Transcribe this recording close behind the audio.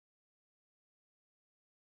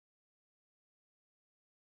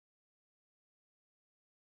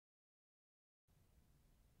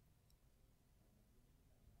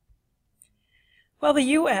While the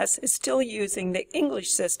U.S. is still using the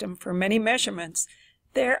English system for many measurements,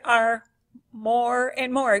 there are more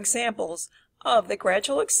and more examples of the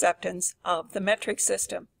gradual acceptance of the metric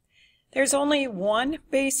system. There's only one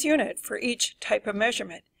base unit for each type of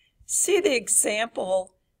measurement. See the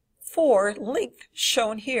example for length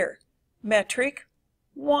shown here. Metric,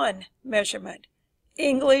 one measurement.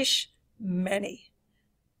 English, many.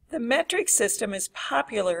 The metric system is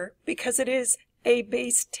popular because it is a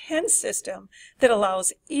base 10 system that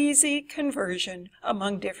allows easy conversion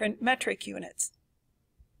among different metric units.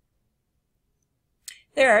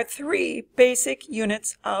 There are three basic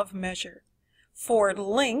units of measure. For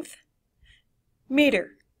length,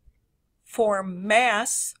 meter. For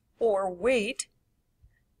mass or weight,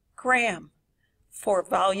 gram. For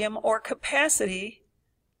volume or capacity,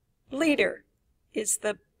 liter is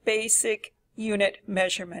the basic unit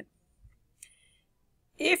measurement.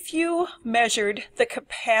 If you measured the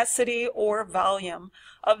capacity or volume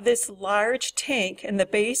of this large tank in the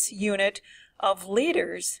base unit of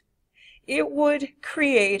liters, it would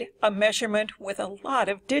create a measurement with a lot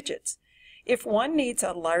of digits. If one needs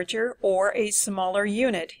a larger or a smaller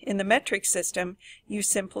unit in the metric system, you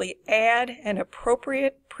simply add an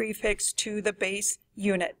appropriate prefix to the base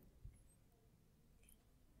unit.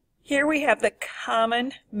 Here we have the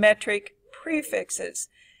common metric prefixes.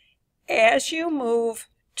 As you move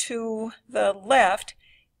to the left,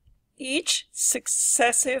 each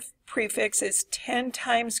successive prefix is 10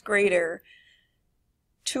 times greater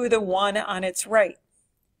to the one on its right.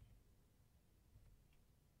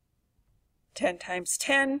 10 times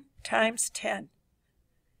 10 times 10.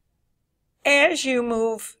 As you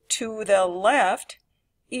move to the left,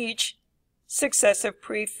 each successive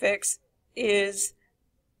prefix is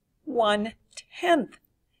 1/10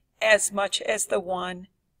 as much as the one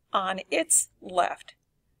on its left.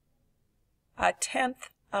 A tenth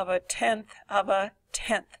of a tenth of a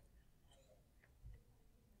tenth.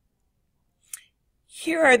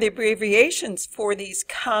 Here are the abbreviations for these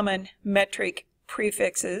common metric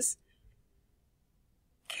prefixes.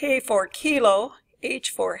 K for kilo, H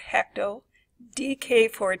for hecto, DK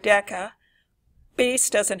for deca. Base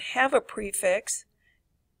doesn't have a prefix.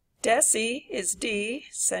 Deci is D,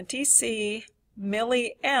 centi C,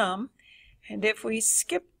 milli M, and if we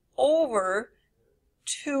skip over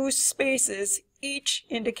two spaces, each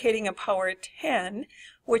indicating a power 10,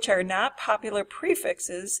 which are not popular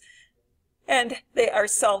prefixes, and they are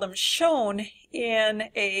seldom shown in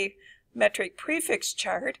a metric prefix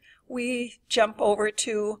chart, we jump over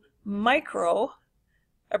to micro,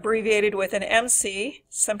 abbreviated with an MC,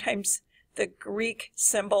 sometimes the Greek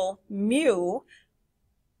symbol mu,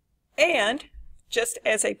 and just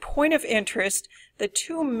as a point of interest, the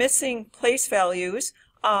two missing place values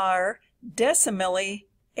are decimilli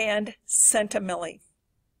and centimilli.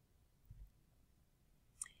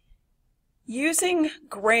 Using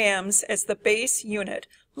grams as the base unit,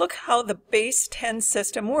 look how the base 10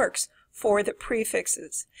 system works for the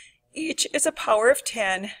prefixes. Each is a power of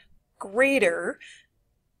 10 greater,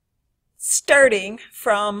 starting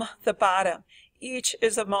from the bottom. Each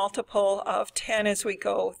is a multiple of 10 as we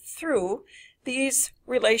go through. These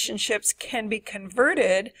relationships can be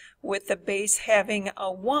converted with the base having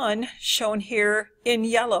a 1 shown here in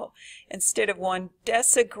yellow. Instead of 1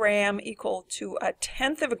 decigram equal to a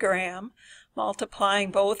tenth of a gram,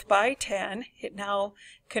 multiplying both by 10, it now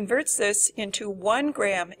converts this into 1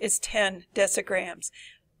 gram is 10 decigrams.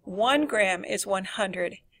 1 gram is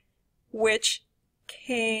 100, which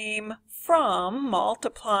came from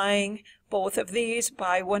multiplying both of these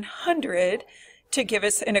by 100 to give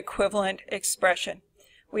us an equivalent expression.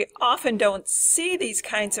 We often don't see these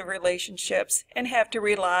kinds of relationships and have to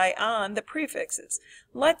rely on the prefixes.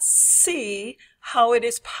 Let's see how it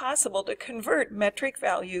is possible to convert metric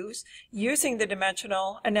values using the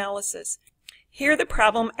dimensional analysis. Here the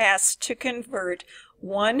problem asks to convert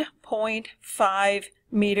 1.5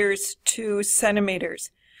 meters to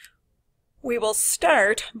centimeters. We will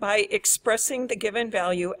start by expressing the given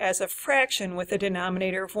value as a fraction with a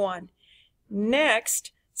denominator of 1.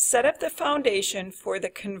 Next, set up the foundation for the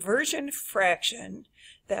conversion fraction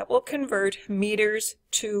that will convert meters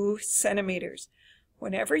to centimeters.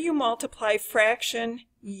 Whenever you multiply fraction,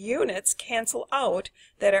 units cancel out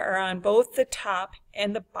that are on both the top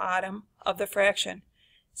and the bottom of the fraction.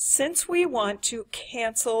 Since we want to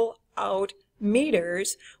cancel out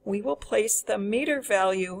meters, we will place the meter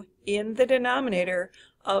value in the denominator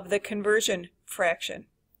of the conversion fraction.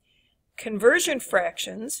 Conversion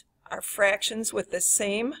fractions are fractions with the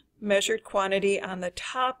same measured quantity on the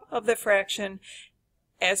top of the fraction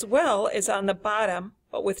as well as on the bottom,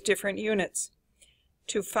 but with different units.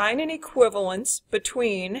 To find an equivalence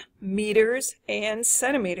between meters and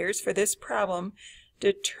centimeters for this problem,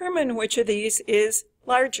 determine which of these is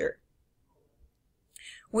larger.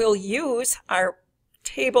 We'll use our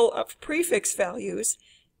table of prefix values,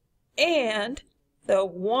 and the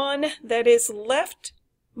one that is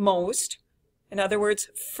leftmost, in other words,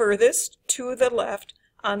 furthest to the left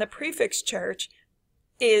on the prefix chart,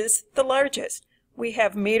 is the largest. We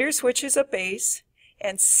have meters, which is a base,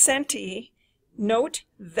 and centi. Note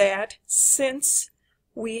that since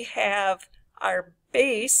we have our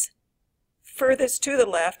base furthest to the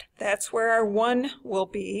left, that's where our 1 will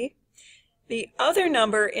be. The other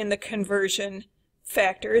number in the conversion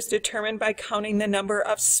factor is determined by counting the number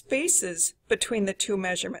of spaces between the two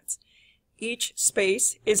measurements. Each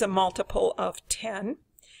space is a multiple of 10.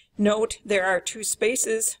 Note there are 2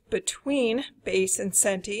 spaces between base and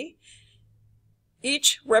centi,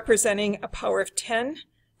 each representing a power of 10.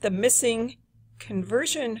 The missing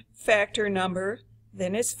conversion factor number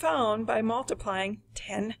then is found by multiplying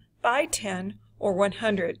 10 by 10, or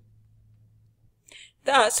 100.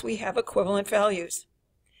 Thus, we have equivalent values.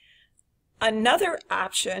 Another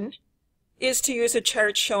option is to use a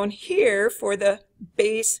chart shown here for the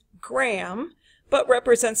base gram, but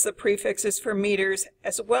represents the prefixes for meters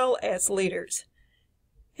as well as liters.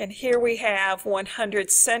 And here we have 100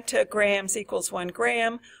 centigrams equals 1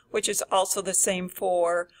 gram, which is also the same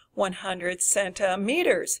for 100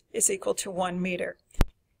 centimeters is equal to 1 meter.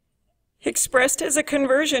 Expressed as a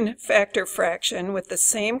conversion factor fraction with the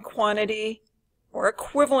same quantity or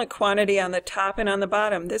equivalent quantity on the top and on the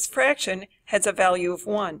bottom, this fraction has a value of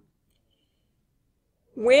 1.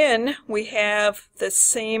 When we have the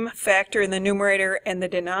same factor in the numerator and the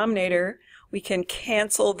denominator, we can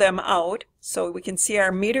cancel them out, so we can see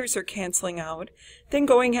our meters are canceling out. Then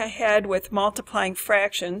going ahead with multiplying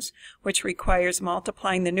fractions, which requires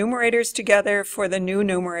multiplying the numerators together for the new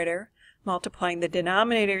numerator, multiplying the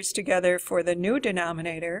denominators together for the new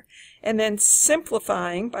denominator, and then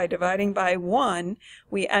simplifying by dividing by 1,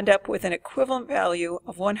 we end up with an equivalent value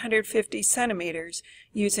of 150 centimeters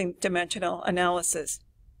using dimensional analysis.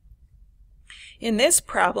 In this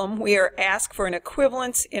problem, we are asked for an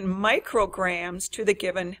equivalence in micrograms to the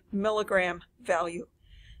given milligram value.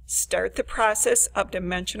 Start the process of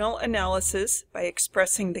dimensional analysis by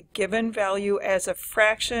expressing the given value as a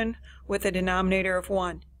fraction with a denominator of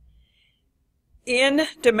 1. In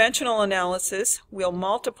dimensional analysis, we'll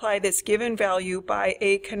multiply this given value by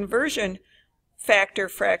a conversion factor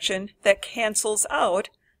fraction that cancels out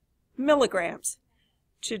milligrams.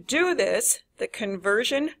 To do this, the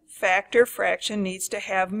conversion factor fraction needs to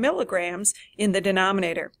have milligrams in the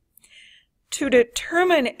denominator. To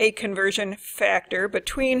determine a conversion factor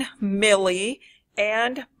between milli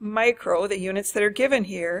and micro, the units that are given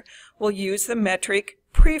here, we'll use the metric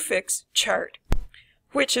prefix chart.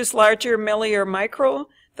 Which is larger, milli or micro?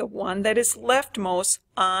 The one that is leftmost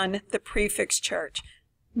on the prefix chart.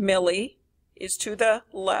 Milli is to the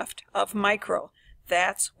left of micro.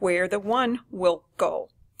 That's where the 1 will go.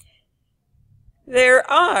 There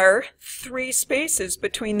are 3 spaces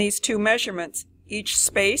between these two measurements. Each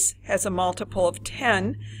space has a multiple of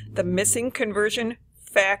 10. The missing conversion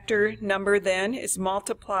factor number then is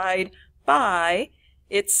multiplied by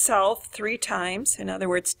itself 3 times, in other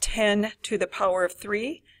words 10 to the power of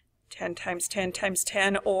 3, 10 times 10 times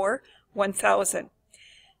 10, or 1,000.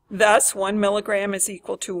 Thus 1 milligram is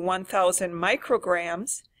equal to 1,000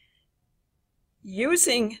 micrograms.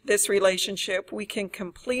 Using this relationship, we can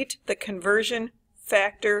complete the conversion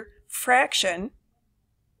factor fraction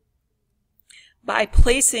by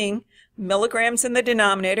placing milligrams in the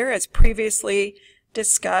denominator as previously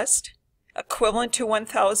discussed, equivalent to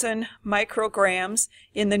 1,000 micrograms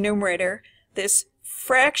in the numerator. This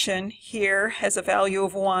fraction here has a value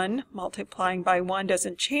of 1. Multiplying by 1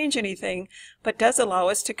 doesn't change anything, but does allow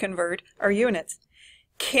us to convert our units.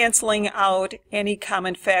 Canceling out any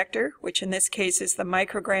common factor, which in this case is the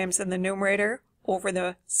micrograms in the numerator, over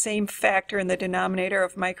the same factor in the denominator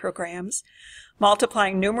of micrograms.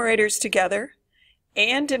 Multiplying numerators together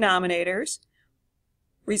and denominators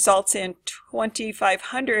results in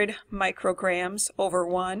 2,500 micrograms over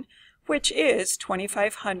 1, which is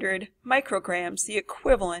 2,500 micrograms, the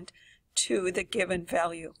equivalent to the given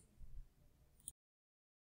value.